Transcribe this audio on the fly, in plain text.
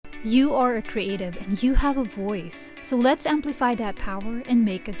You are a creative and you have a voice. So let's amplify that power and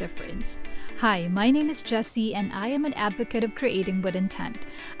make a difference. Hi, my name is Jessie and I am an advocate of creating with intent.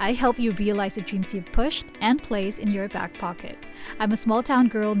 I help you realize the dreams you've pushed and placed in your back pocket. I'm a small town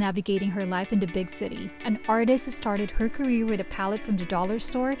girl navigating her life in the big city, an artist who started her career with a palette from the dollar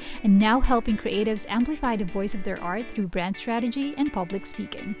store and now helping creatives amplify the voice of their art through brand strategy and public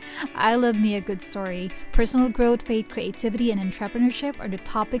speaking. I love me a good story. Personal growth, faith, creativity, and entrepreneurship are the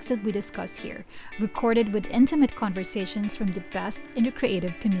topics that we discuss here, recorded with intimate conversations from the best in the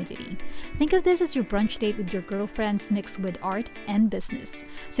creative community. Think of this as your brunch date with your girlfriends mixed with art and business.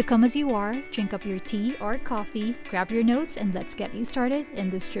 So come as you are, drink up your tea or coffee, grab your notes, and let's get you started in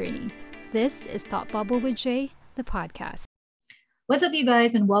this journey. This is Thought Bubble with Jay, the podcast. What's up, you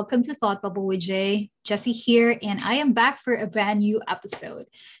guys, and welcome to Thought Bubble with Jay. Jessie here, and I am back for a brand new episode.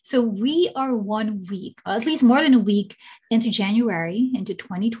 So we are 1 week, at least more than a week, into January, into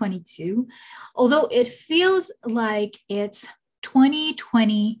 2022. Although it feels like it's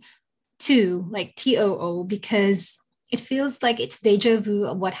 2022, like TOO, because it feels like it's deja vu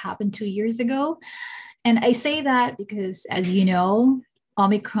of what happened 2 years ago. And I say that because, as you know,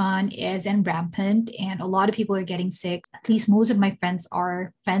 Omicron is rampant and a lot of people are getting sick. At least most of my friends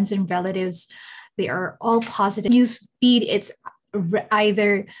and relatives. They are all positive. News feed, it's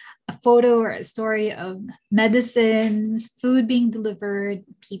either a photo or a story of medicines, food being delivered,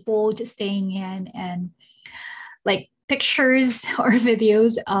 people just staying in, and like pictures or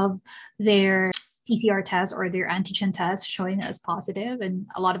videos of their PCR test or their antigen test showing as positive. And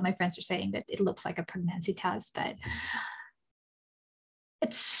a lot of my friends are saying that it looks like a pregnancy test, but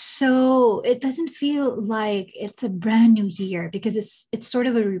it doesn't feel like it's a brand new year because it's sort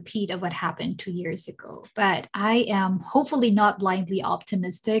of a repeat of what happened 2 years ago. But I am hopefully not blindly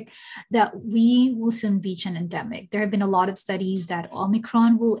optimistic that we will soon reach an endemic. There have been a lot of studies that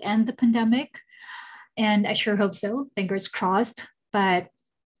Omicron will end the pandemic, and I sure hope so. Fingers crossed. But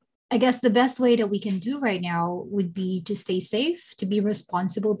I guess the best way that we can do right now would be to stay safe, to be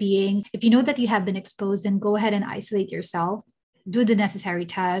responsible beings. If you know that you have been exposed, then go ahead and isolate yourself. Do the necessary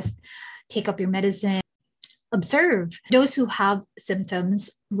test, take up your medicine, observe those who have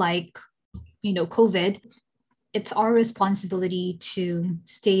symptoms like, COVID. It's our responsibility to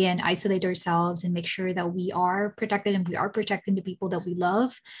stay and isolate ourselves and make sure that we are protected and we are protecting the people that we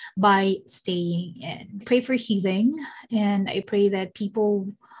love by staying in. Pray for healing. And I pray that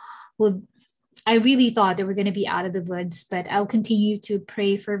people will. I really thought they were going to be out of the woods, but I'll continue to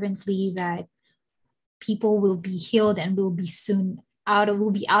pray fervently that people will be healed and will be out of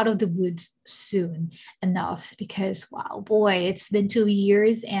the woods soon enough, because wow, boy, it's been 2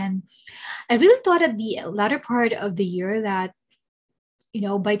 years. And I really thought at the latter part of the year that,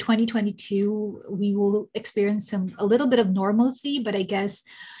 by 2022, we will experience a little bit of normalcy, but I guess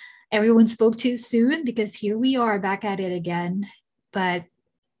everyone spoke too soon because here we are back at it again. But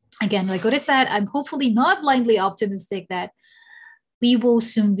again, like what I said, I'm hopefully not blindly optimistic that we will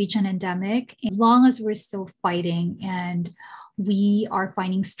soon reach an endemic, as long as we're still fighting and we are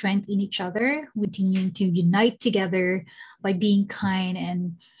finding strength in each other, continuing to unite together by being kind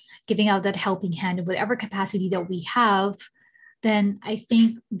and giving out that helping hand in whatever capacity that we have, then I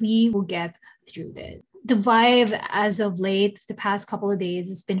think we will get through this. The vibe as of late, the past couple of days,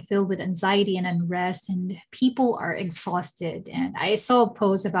 has been filled with anxiety and unrest, and people are exhausted. And I saw a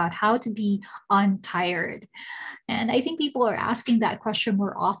post about how to be untired. And I think people are asking that question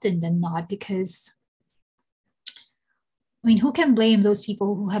more often than not because, who can blame those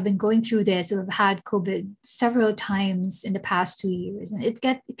people who have been going through this, who have had COVID several times in the past 2 years? And it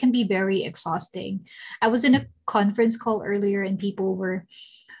can be very exhausting. I was in a conference call earlier and people were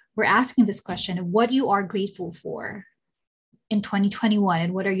asking this question of what you are grateful for in 2021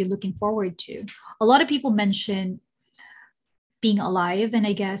 and what are you looking forward to. A lot of people mention being alive, and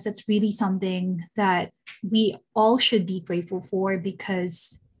I guess that's really something that we all should be grateful for,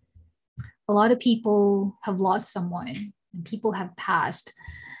 because a lot of people have lost someone and people have passed,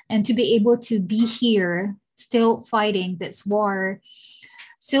 and to be able to be here still fighting this war,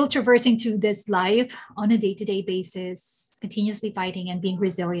 still traversing through this life on a day-to-day basis, continuously fighting and being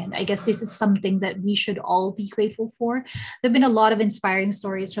resilient. I guess this is something that we should all be grateful for. There have been a lot of inspiring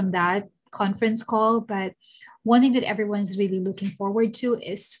stories from that conference call, but one thing that everyone is really looking forward to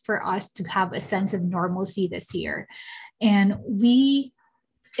is for us to have a sense of normalcy this year. And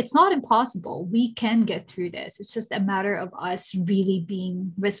it's not impossible. We can get through this. It's just a matter of us really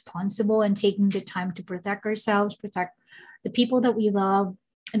being responsible and taking the time to protect ourselves, protect the people that we love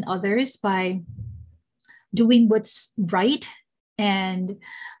and others by doing what's right and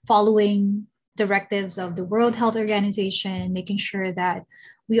following directives of the World Health Organization, making sure that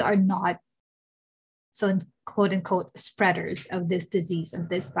we are not, so quote unquote, spreaders of this disease, of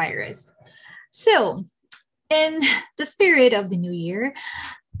this virus. So in the spirit of the new year,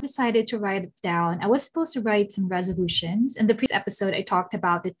 decided to write it down. I was supposed to write some resolutions. In the previous episode, I talked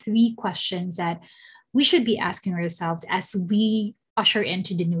about the 3 questions that we should be asking ourselves as we usher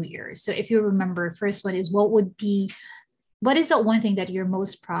into the new year. So if you remember, first one is what is the one thing that you're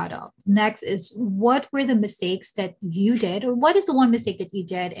most proud of? Next is what were the mistakes that you did, or what is the one mistake that you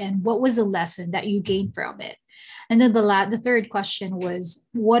did, and what was the lesson that you gained from it? And then the third question was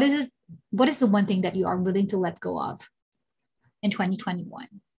what is the one thing that you are willing to let go of in 2021?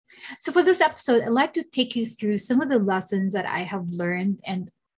 So for this episode, I'd like to take you through some of the lessons that I have learned and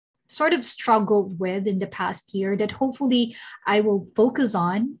sort of struggled with in the past year that hopefully I will focus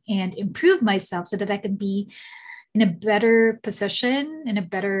on and improve myself so that I can be in a better position,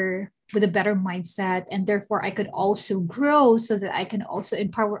 with a better mindset, and therefore I could also grow so that I can also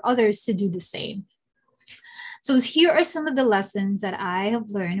empower others to do the same. So here are some of the lessons that I have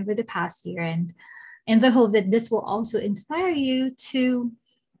learned over the past year, and in the hope that this will also inspire you to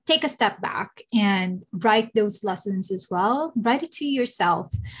take a step back and write those lessons as well. Write it to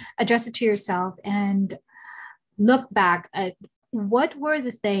yourself, address it to yourself, and look back at what were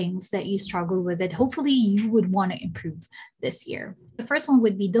the things that you struggled with that hopefully you would want to improve this year. The first one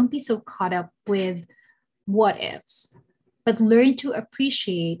would be, don't be so caught up with what ifs, but learn to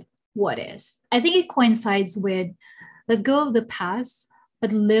appreciate what is. I think it coincides with let go of the past,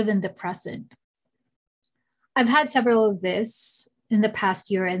 but live in the present. I've had several of this in the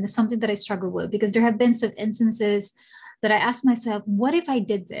past year, and it's something that I struggle with because there have been some instances that I ask myself, what if I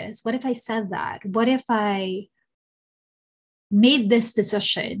did this? What if I said that? What if I made this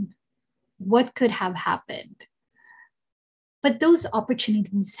decision? What could have happened? But those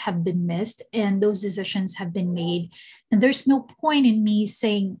opportunities have been missed and those decisions have been made. And there's no point in me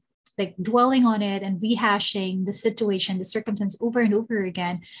saying, like, dwelling on it and rehashing the situation, the circumstance over and over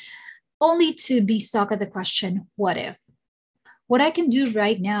again, only to be stuck at the question, what if? What I can do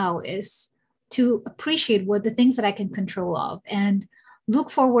right now is to appreciate what the things that I can control of and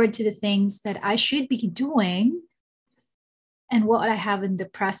look forward to the things that I should be doing and what I have in the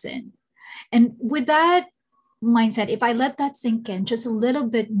present. And with that mindset, if I let that sink in just a little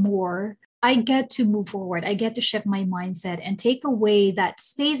bit more, I get to move forward. I get to shift my mindset and take away that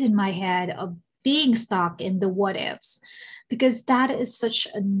space in my head of being stuck in the what ifs, because that is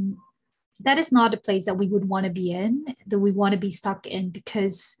not a place that we would want to be in, that we want to be stuck in,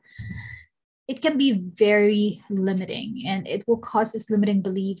 because it can be very limiting and it will cause us limiting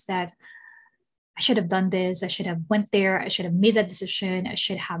beliefs that I should have done this, I should have went there, I should have made that decision, I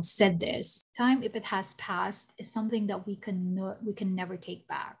should have said this. Time, if it has passed, is something that we can never take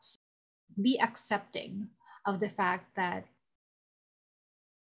back. So be accepting of the fact that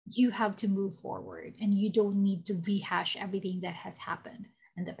you have to move forward and you don't need to rehash everything that has happened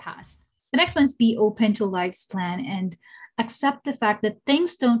in the past. The next one is be open to life's plan and accept the fact that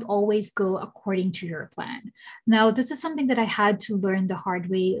things don't always go according to your plan. Now, this is something that I had to learn the hard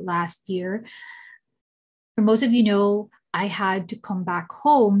way last year. For most of you know, I had to come back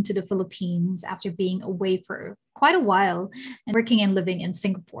home to the Philippines after being away for quite a while and working and living in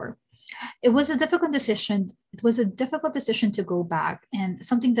Singapore. It was a difficult decision. It was a difficult decision to go back and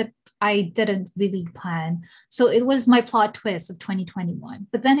something that I didn't really plan. So it was my plot twist of 2021.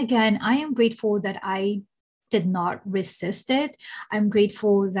 But then again, I am grateful that I did not resist it. I'm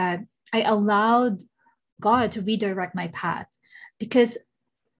grateful that I allowed God to redirect my path, because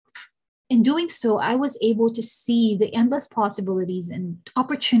in doing so, I was able to see the endless possibilities and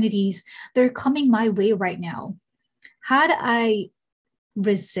opportunities that are coming my way right now. Had I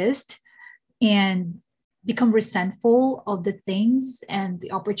resist and become resentful of the things and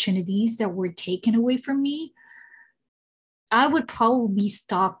the opportunities that were taken away from me, I would probably be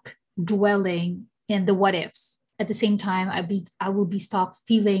stuck dwelling in the what ifs. At the same time, I would be stuck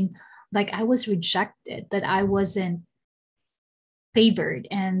feeling like I was rejected, that I wasn't favored,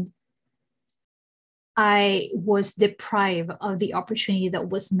 and I was deprived of the opportunity that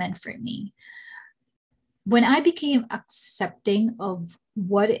was meant for me. When I became accepting of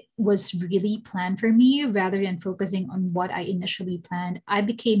what was really planned for me rather than focusing on what I initially planned, I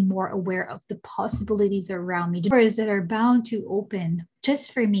became more aware of the possibilities around me, doors that are bound to open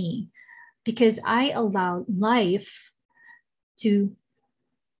just for me, because I allowed life to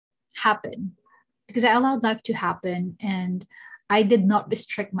happen. Because I allowed life to happen and I did not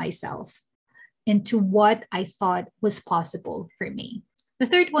restrict myself into what I thought was possible for me. The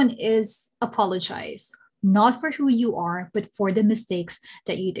third one is apologize, not for who you are, but for the mistakes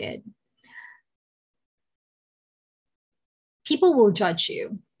that you did. people will judge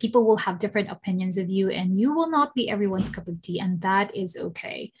you. People will have different opinions of you, and you will not be everyone's cup of tea, and that is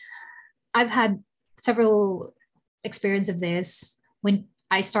okay. I've had several experience of this when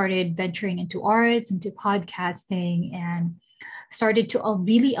I started venturing into arts, into podcasting, and started to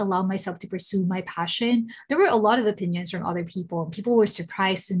really allow myself to pursue my passion. There were a lot of opinions from other people. People were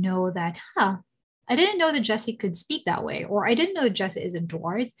surprised to know that, I didn't know that Jessie could speak that way, or I didn't know that Jessie is into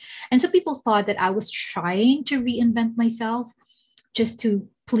arts. And some people thought that I was trying to reinvent myself just to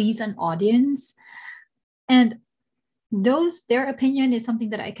please an audience. And their opinion is something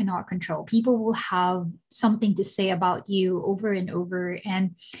that I cannot control. People will have something to say about you over and over.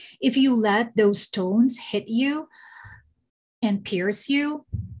 And if you let those tones hit you and pierce you,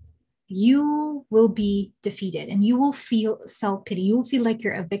 you will be defeated and you will feel self-pity. You will feel like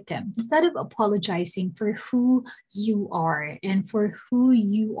you're a victim. Instead of apologizing for who you are and for who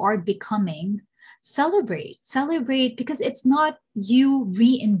you are becoming, celebrate, because it's not you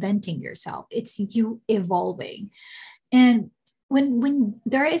reinventing yourself, it's you evolving. And when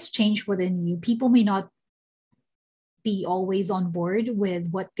there is change within you, people may not be always on board with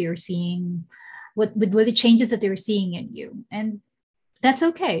what they're seeing, with the changes that they're seeing in you. And that's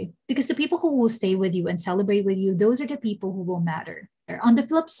okay, because the people who will stay with you and celebrate with you, those are the people who will matter. Or on the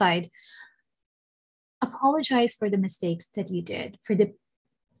flip side, apologize for the mistakes that you did, for the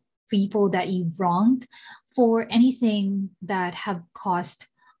people that you wronged, for anything that have caused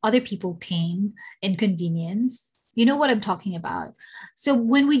other people pain, inconvenience. You know what I'm talking about. So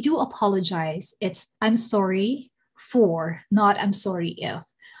when we do apologize, it's I'm sorry for, not I'm sorry if.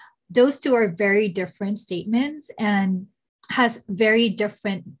 Those two are very different statements and has very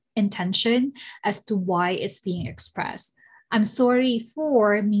different intention as to why it's being expressed. I'm sorry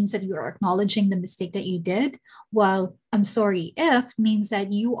for means that you are acknowledging the mistake that you did, while I'm sorry if means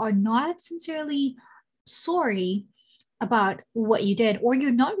that you are not sincerely sorry about what you did, or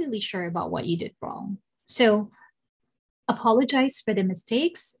you're not really sure about what you did wrong. So apologize for the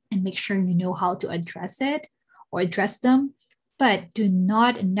mistakes and make sure you know how to address it or address them, but do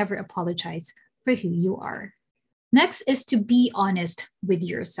not and never apologize for who you are. Next is to be honest with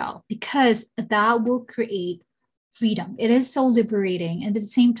yourself, because that will create freedom. It is so liberating. And at the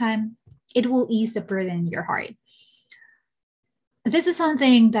same time, it will ease the burden in your heart. This is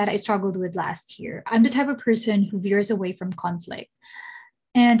something that I struggled with last year. I'm the type of person who veers away from conflict.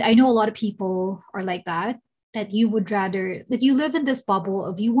 And I know a lot of people are like that you would rather, that you live in this bubble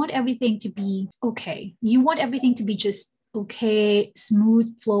of you want everything to be okay. You want everything to be just okay,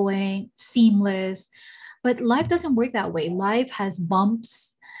 smooth flowing, seamless. But life doesn't work that way. Life has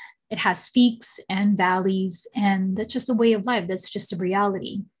bumps, it has peaks and valleys, and that's just the way of life. That's just a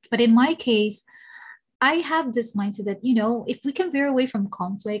reality. But in my case, I have this mindset that, if we can veer away from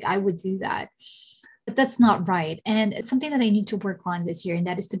conflict, I would do that. But that's not right. And it's something that I need to work on this year, and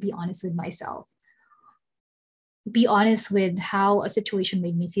that is to be honest with myself. Be honest with how a situation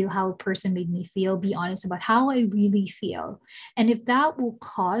made me feel, how a person made me feel, be honest about how I really feel. And if that will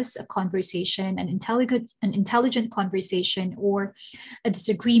cause a conversation, an intelligent conversation, or a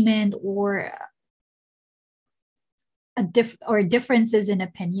disagreement, or differences in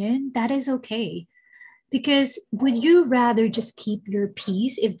opinion, that is okay. Because would you rather just keep your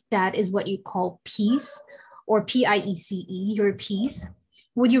peace, if that is what you call peace, or PIECE, your peace?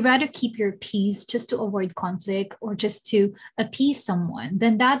 Would you rather keep your peace just to avoid conflict or just to appease someone?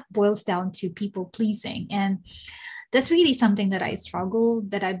 Then that boils down to people pleasing. And that's really something that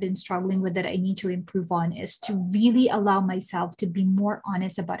I've been struggling with, that I need to improve on, is to really allow myself to be more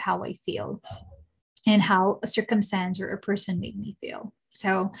honest about how I feel and how a circumstance or a person made me feel.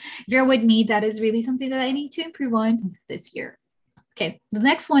 So if you're with me, that is really something that I need to improve on this year. Okay, the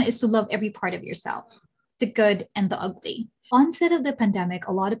next one is to love every part of yourself, the good and the ugly. Onset of the pandemic,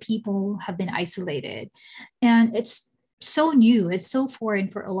 a lot of people have been isolated, and it's so new, it's so foreign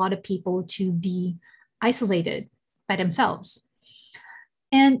for a lot of people to be isolated by themselves.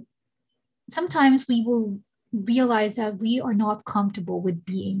 And sometimes we will realize that we are not comfortable with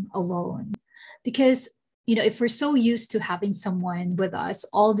being alone, because if we're so used to having someone with us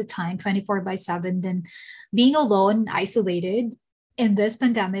all the time, 24/7, then being alone, isolated in this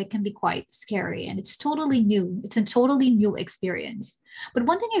pandemic can be quite scary, and it's totally new. It's a totally new experience. But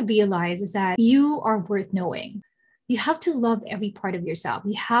one thing I realized is that you are worth knowing. You have to love every part of yourself.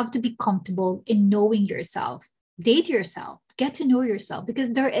 You have to be comfortable in knowing yourself. Date yourself, get to know yourself,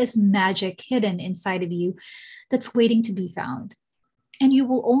 because there is magic hidden inside of you that's waiting to be found. And you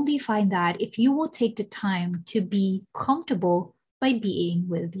will only find that if you will take the time to be comfortable by being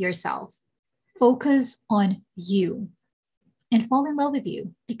with yourself. Focus on you and fall in love with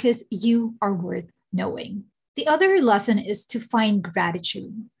you, because you are worth knowing. The other lesson is to find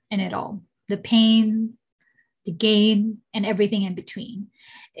gratitude in it all, the pain, the gain, and everything in between.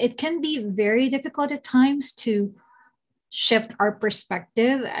 It can be very difficult at times to shift our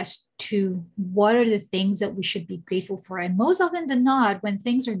perspective as to what are the things that we should be grateful for. And most often than not, when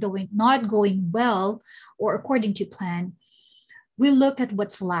things are not going well or according to plan, we look at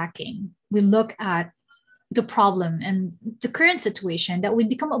what's lacking. We look at the problem and the current situation that we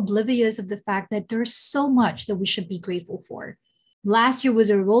become oblivious of the fact that there's so much that we should be grateful for. Last year was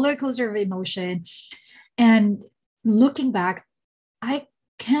a roller coaster of emotion. And looking back, I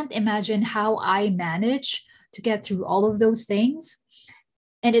can't imagine how I managed to get through all of those things.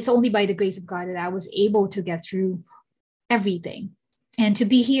 And it's only by the grace of God that I was able to get through everything. And to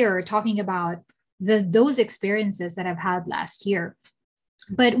be here talking about those experiences that I've had last year.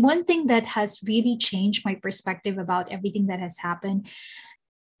 But one thing that has really changed my perspective about everything that has happened,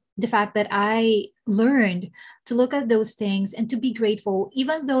 the fact that I learned to look at those things and to be grateful,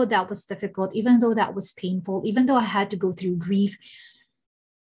 even though that was difficult, even though that was painful, even though I had to go through grief.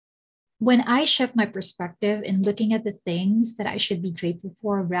 When I shift my perspective in looking at the things that I should be grateful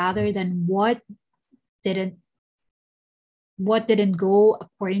for rather than didn't what didn't go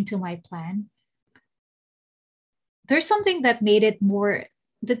according to my plan, there's something that made it more,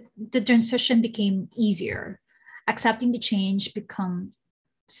 the transition became easier. Accepting the change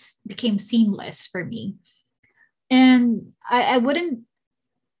became seamless for me. And I wouldn't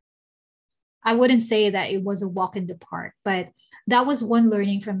say that it was a walk in the park, but that was one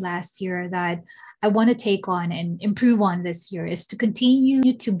learning from last year that I want to take on and improve on this year, is to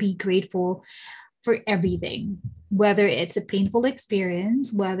continue to be grateful for everything, whether it's a painful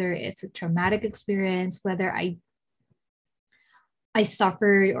experience, whether it's a traumatic experience, whether I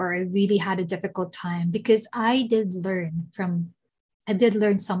suffered or I really had a difficult time, because I did learn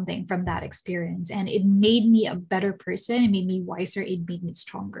something from that experience, and it made me a better person. It made me wiser. It made me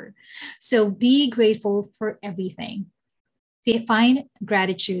stronger. So be grateful for everything. Find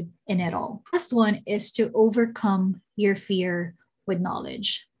gratitude in it all. Last one is to overcome your fear with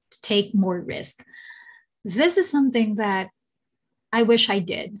knowledge, to take more risk. This is something that I wish I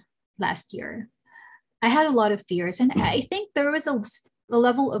did last year. I had a lot of fears, and I think there was a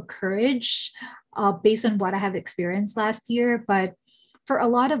level of courage based on what I have experienced last year. But for a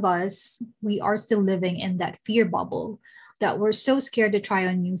lot of us, we are still living in that fear bubble, that we're so scared to try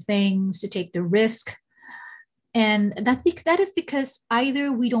on new things, to take the risk. And that is because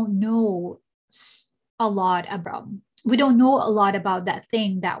either we don't know a lot about that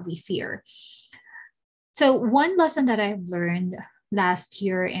thing that we fear. So one lesson that I've learned last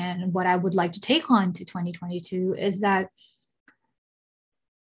year and what I would like to take on to 2022 is that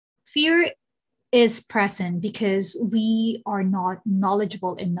fear is present because we are not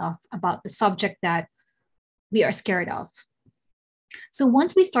knowledgeable enough about the subject that we are scared of. So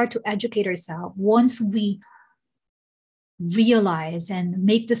once we start to educate ourselves, once we realize and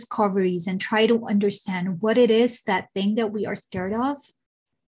make discoveries and try to understand what it is, that thing that we are scared of,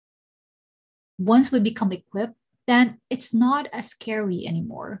 once we become equipped, then it's not as scary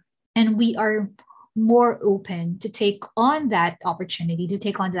anymore. And we are more open to take on that opportunity, to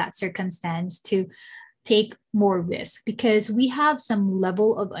take on that circumstance, to take more risk, because we have some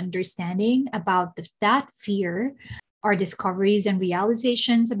level of understanding about that fear, our discoveries and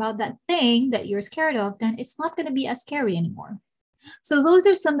realizations about that thing that you're scared of, then it's not going to be as scary anymore. So those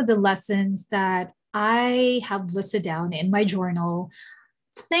are some of the lessons that I have listed down in my journal,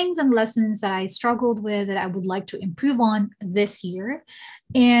 things and lessons that I struggled with that I would like to improve on this year.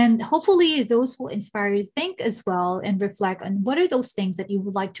 And hopefully those will inspire you to think as well and reflect on what are those things that you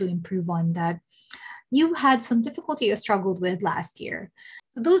would like to improve on that you had some difficulty or struggled with last year.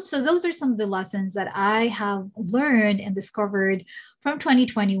 So those are some of the lessons that I have learned and discovered from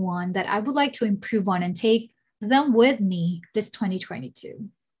 2021 that I would like to improve on and take them with me this 2022.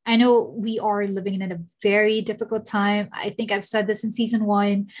 I know we are living in a very difficult time. I think I've said this in season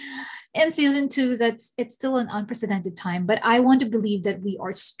 1. In season 2, it's still an unprecedented time, but I want to believe that we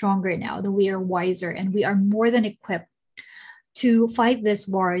are stronger now, that we are wiser, and we are more than equipped to fight this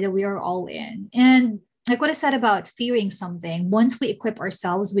war that we are all in. And like what I said about fearing something, once we equip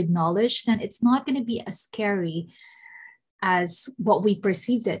ourselves with knowledge, then it's not going to be as scary as what we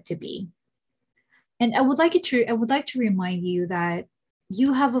perceived it to be. And I would like to remind you that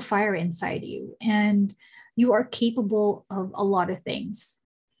you have a fire inside you and you are capable of a lot of things.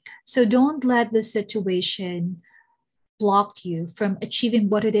 So don't let the situation block you from achieving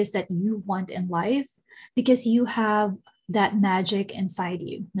what it is that you want in life, because you have that magic inside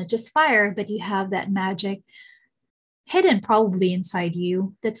you. Not just fire, but you have that magic hidden probably inside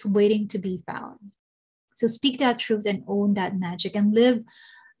you that's waiting to be found. So speak that truth and own that magic and live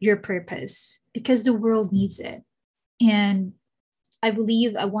your purpose because the world needs it. And I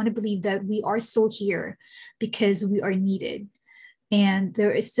want to believe that we are still here because we are needed. And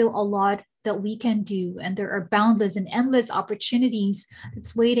there is still a lot that we can do. And there are boundless and endless opportunities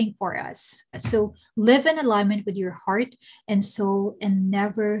that's waiting for us. So live in alignment with your heart and soul and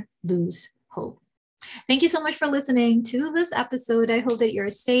never lose hope. Thank you so much for listening to this episode. I hope that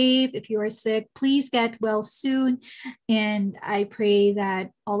you're safe. If you are sick, please get well soon. And I pray that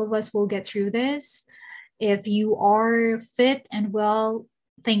all of us will get through this. If you are fit and well,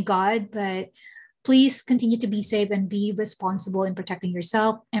 thank God. But please continue to be safe and be responsible in protecting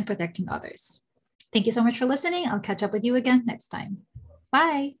yourself and protecting others. Thank you so much for listening. I'll catch up with you again next time.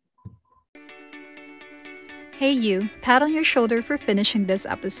 Bye. Hey, you, pat on your shoulder for finishing this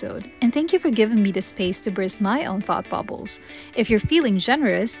episode. And thank you for giving me the space to burst my own thought bubbles. If you're feeling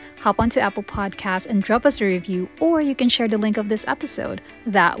generous, hop onto Apple Podcasts and drop us a review, or you can share the link of this episode.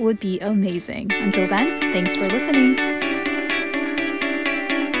 That would be amazing. Until then, thanks for listening.